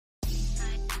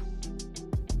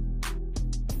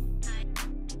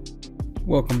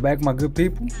Welcome back, my good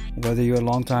people. Whether you're a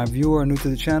long-time viewer or new to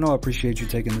the channel, I appreciate you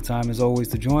taking the time as always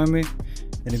to join me.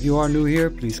 And if you are new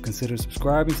here, please consider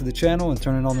subscribing to the channel and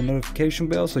turning on the notification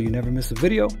bell so you never miss a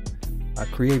video. I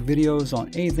create videos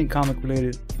on anything comic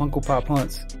related, Funko Pop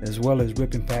hunts, as well as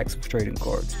ripping packs of trading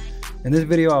cards. In this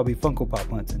video, I'll be Funko Pop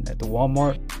hunting at the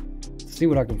Walmart to see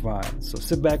what I can find. So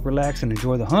sit back, relax, and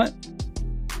enjoy the hunt.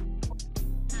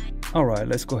 Alright,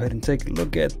 let's go ahead and take a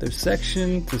look at their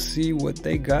section to see what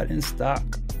they got in stock.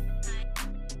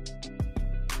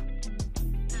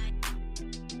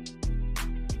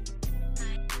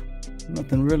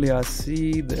 Nothing really I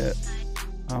see that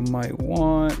I might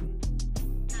want.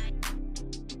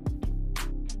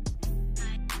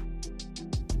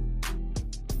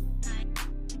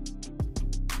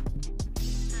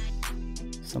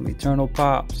 Some Eternal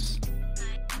Pops.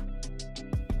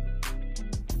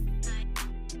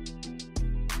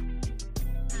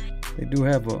 They do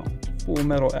have a Full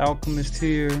Metal Alchemist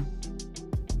here.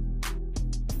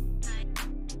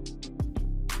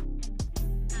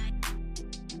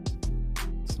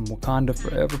 Some Wakanda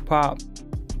Forever Pop.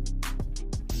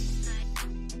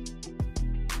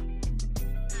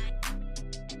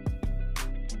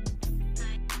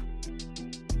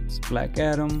 It's Black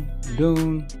Adam,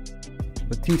 Dune,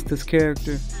 Batista's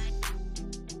character,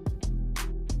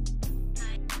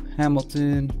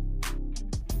 Hamilton,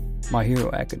 My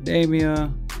Hero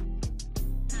Academia.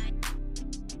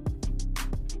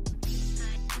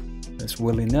 That's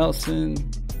Willie Nelson.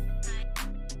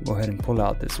 Go ahead and pull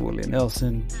out this Willie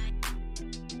Nelson.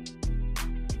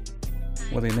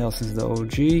 Willie Nelson's the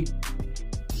OG.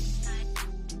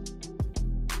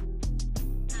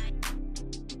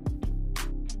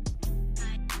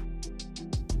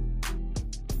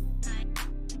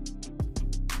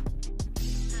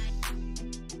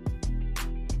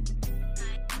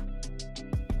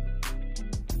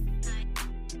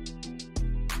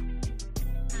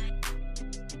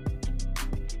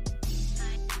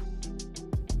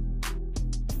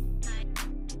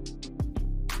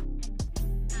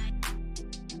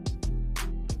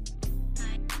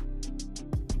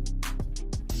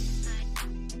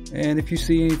 And if you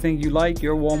see anything you like,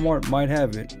 your Walmart might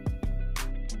have it.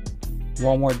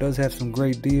 Walmart does have some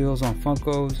great deals on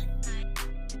Funkos.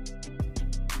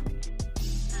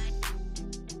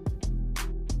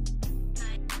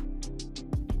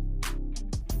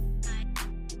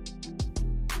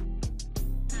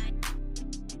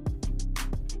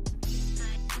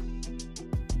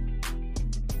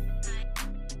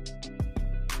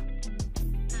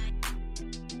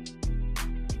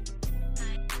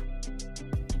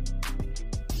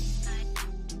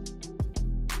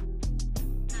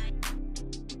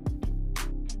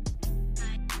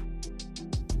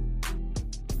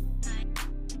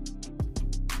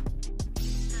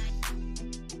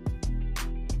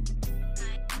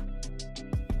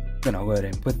 Then I'll go ahead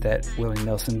and put that Willie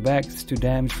Nelson back. It's too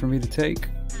damaged for me to take.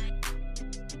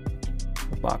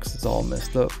 The box is all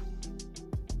messed up.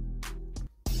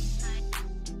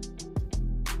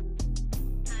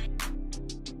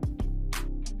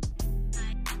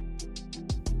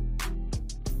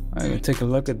 I'm going to take a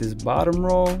look at this bottom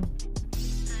row.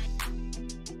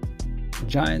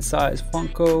 Giant size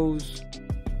Funkos.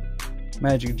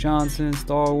 Magic Johnson,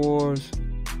 Star Wars.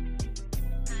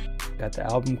 Got the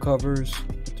album covers.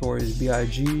 Notorious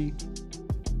B.I.G.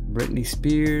 Britney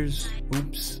Spears.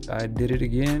 Oops, I did it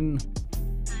again.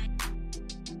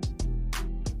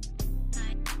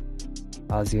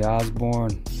 Ozzy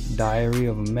Osbourne. Diary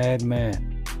of a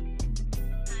Madman.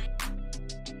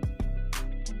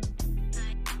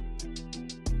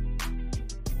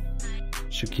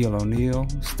 Shaquille O'Neal.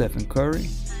 Stephen Curry.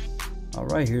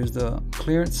 Alright, here's the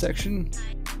clearance section.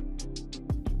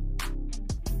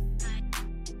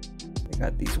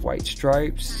 Got these white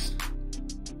stripes.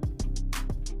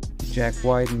 Jack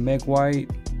White and Meg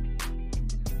White.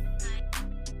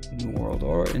 New World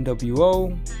Order,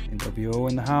 NWO. NWO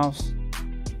in the house.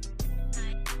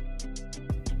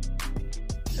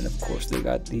 And of course they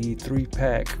got the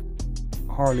 3-pack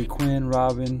Harley Quinn,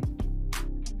 Robin,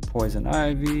 Poison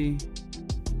Ivy.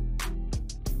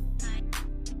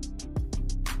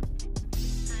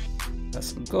 Got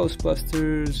some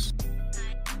Ghostbusters.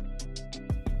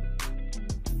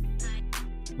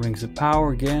 Rings of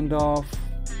Power, Gandalf.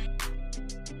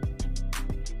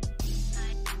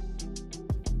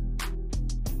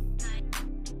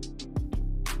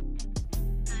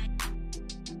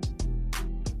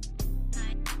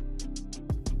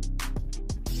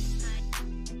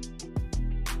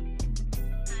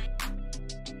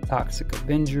 Toxic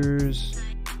Avengers,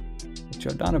 which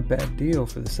are not a bad deal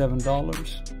for the $7.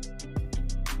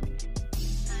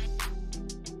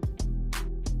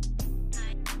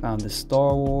 Found this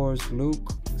Star Wars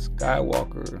Luke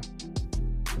Skywalker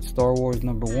with Star Wars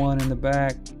 #1 in the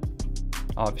back.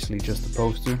 Obviously just a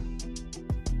poster,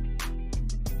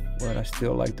 but I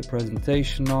still like the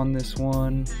presentation on this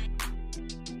one.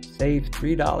 Saved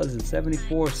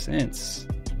 $3.74.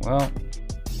 Well,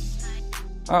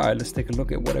 alright, let's take a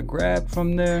look at what I grabbed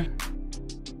from there.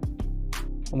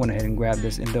 I went ahead and grabbed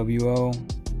this NWO.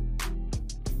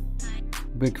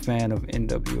 Big fan of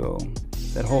NWO.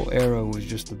 That whole era was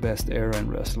just the best era in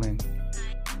wrestling.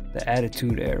 The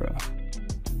Attitude Era.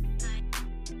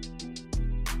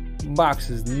 Box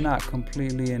is not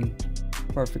completely in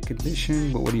perfect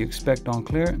condition, but what do you expect on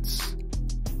clearance?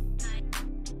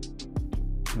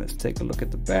 Let's take a look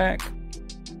at the back.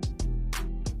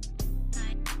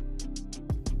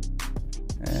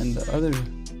 And the other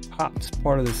Pops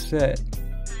part of the set,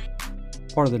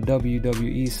 part of the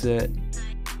WWE set,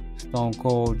 Stone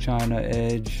Cold, China,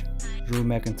 Edge, Drew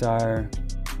McIntyre,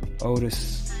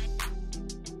 Otis.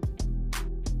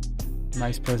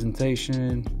 Nice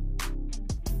presentation.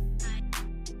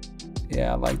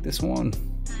 Yeah, I like this one.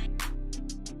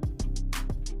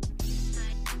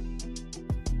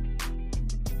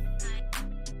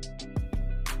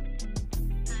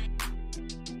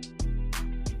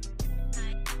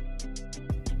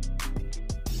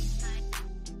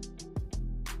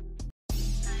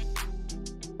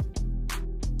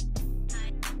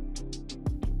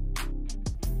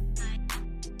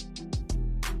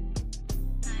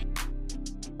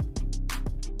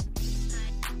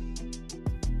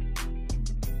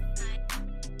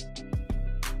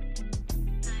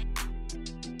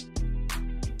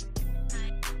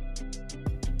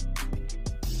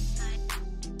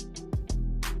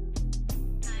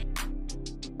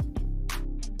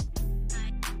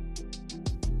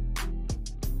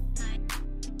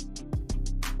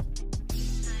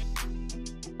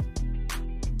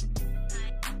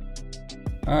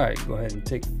 Alright, go ahead and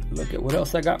take a look at what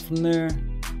else I got from there.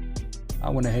 I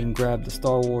went ahead and grabbed the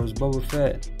Star Wars Boba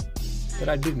Fett that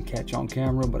I didn't catch on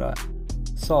camera, but I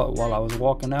saw it while I was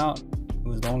walking out. It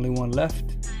was the only one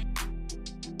left.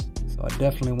 So I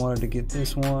definitely wanted to get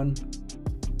this one.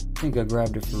 I think I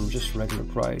grabbed it for just regular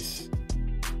price.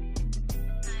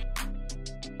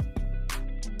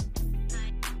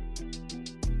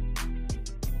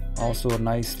 Also a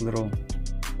nice little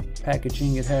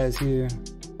packaging it has here.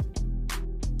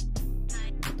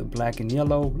 The black and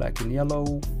yellow.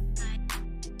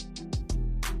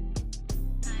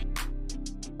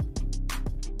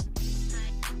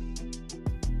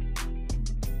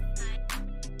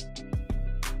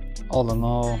 All in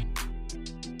all,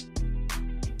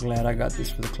 glad I got this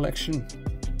for the collection.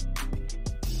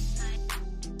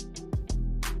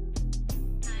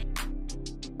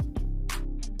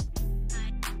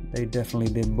 They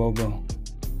definitely did Boba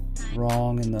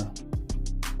wrong in the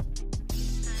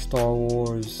Star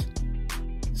Wars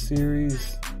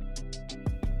series.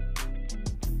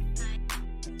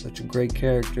 Such a great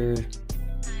character.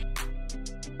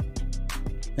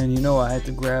 And you know, I had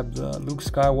to grab the Luke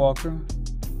Skywalker.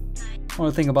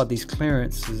 Only thing about these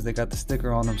clearance is they got the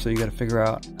sticker on them, so you got to figure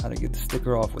out how to get the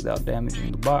sticker off without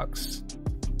damaging the box.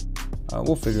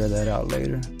 We'll figure that out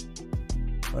later.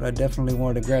 But I definitely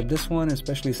wanted to grab this one,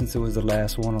 especially since it was the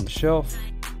last one on the shelf.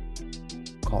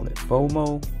 Call it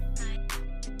FOMO.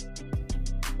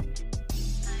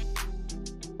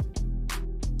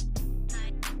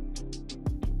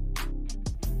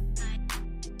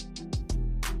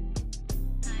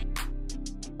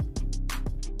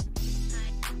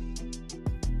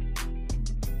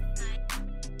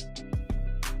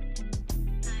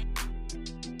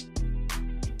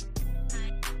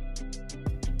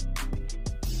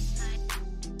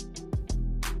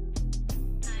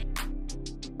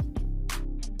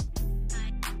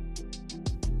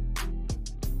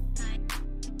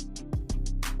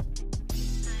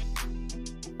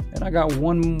 And I got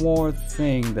one more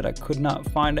thing that I could not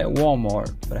find at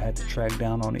Walmart, but I had to track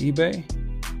down on eBay.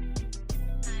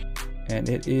 And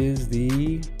it is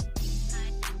the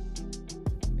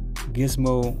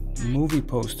Gizmo movie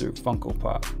poster Funko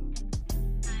Pop.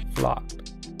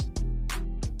 Flocked.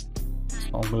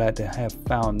 So I'm glad to have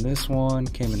found this one.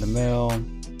 Came in the mail.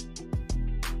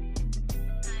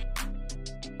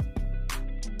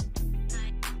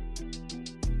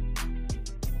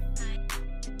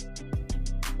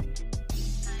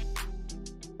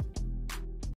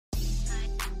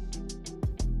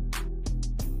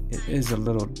 It is a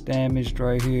little damaged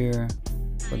right here,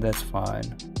 but that's fine.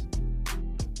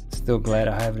 Still glad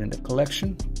I have it in the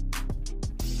collection.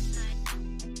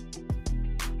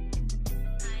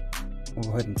 We'll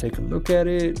go ahead and take a look at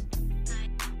it.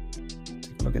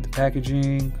 Take a look at the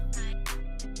packaging.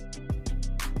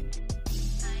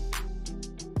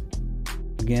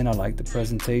 Again, I like the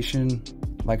presentation,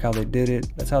 like how they did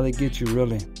it. That's how they get you,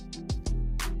 really.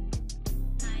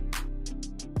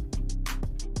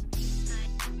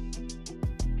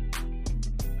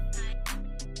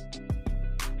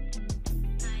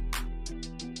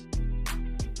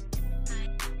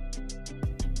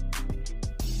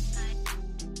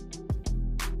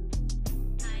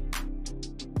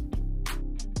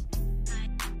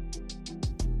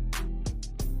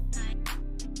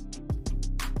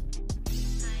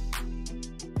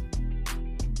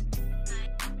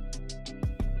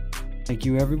 Thank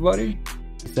you, everybody.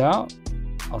 Peace out.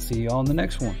 I'll see you all in the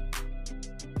next one.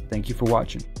 Thank you for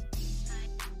watching.